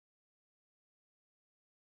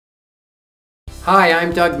Hi,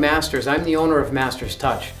 I'm Doug Masters. I'm the owner of Masters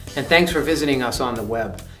Touch, and thanks for visiting us on the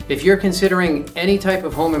web. If you're considering any type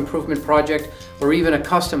of home improvement project or even a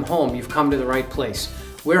custom home, you've come to the right place.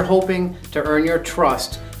 We're hoping to earn your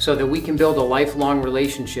trust so that we can build a lifelong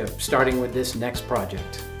relationship starting with this next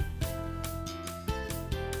project.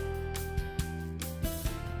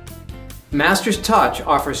 Masters Touch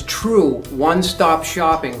offers true one-stop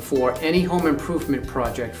shopping for any home improvement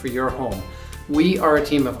project for your home. We are a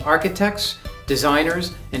team of architects,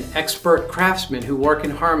 designers, and expert craftsmen who work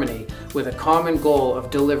in harmony with a common goal of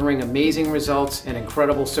delivering amazing results and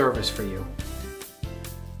incredible service for you.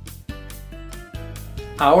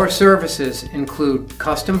 Our services include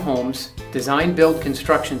custom homes, design-build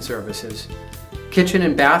construction services, kitchen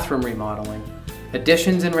and bathroom remodeling,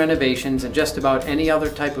 additions and renovations, and just about any other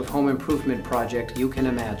type of home improvement project you can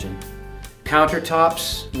imagine.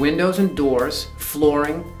 Countertops, windows and doors,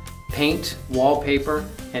 flooring, paint, wallpaper,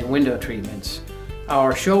 and window treatments.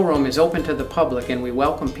 Our showroom is open to the public and we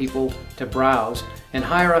welcome people to browse and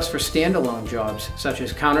hire us for standalone jobs such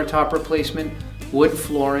as countertop replacement, wood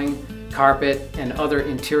flooring, carpet, and other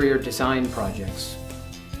interior design projects.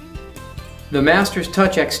 The Masters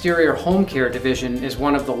Touch Exterior Home Care Division is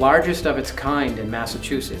one of the largest of its kind in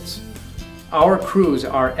Massachusetts. Our crews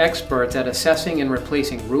are experts at assessing and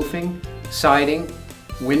replacing roofing, siding,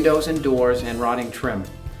 windows and doors, and rotting trim.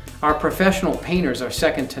 Our professional painters are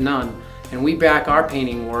second to none, and we back our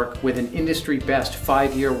painting work with an industry-best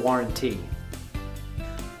 5-year warranty.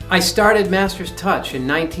 I started Masters Touch in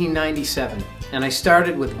 1997, and I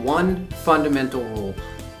started with one fundamental rule: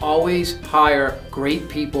 always hire great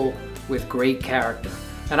people with great character.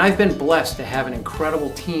 And I've been blessed to have an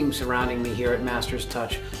incredible team surrounding me here at Masters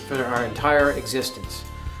Touch for our entire existence.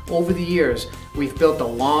 Over the years, we've built a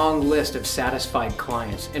long list of satisfied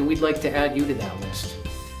clients, and we'd like to add you to that list.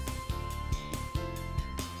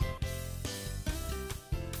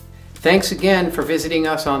 Thanks again for visiting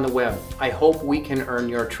us on the web. I hope we can earn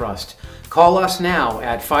your trust. Call us now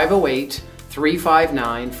at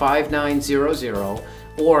 508-359-5900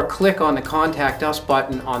 or click on the Contact Us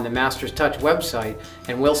button on the Masters Touch website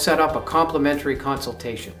and we'll set up a complimentary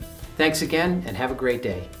consultation. Thanks again and have a great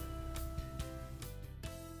day.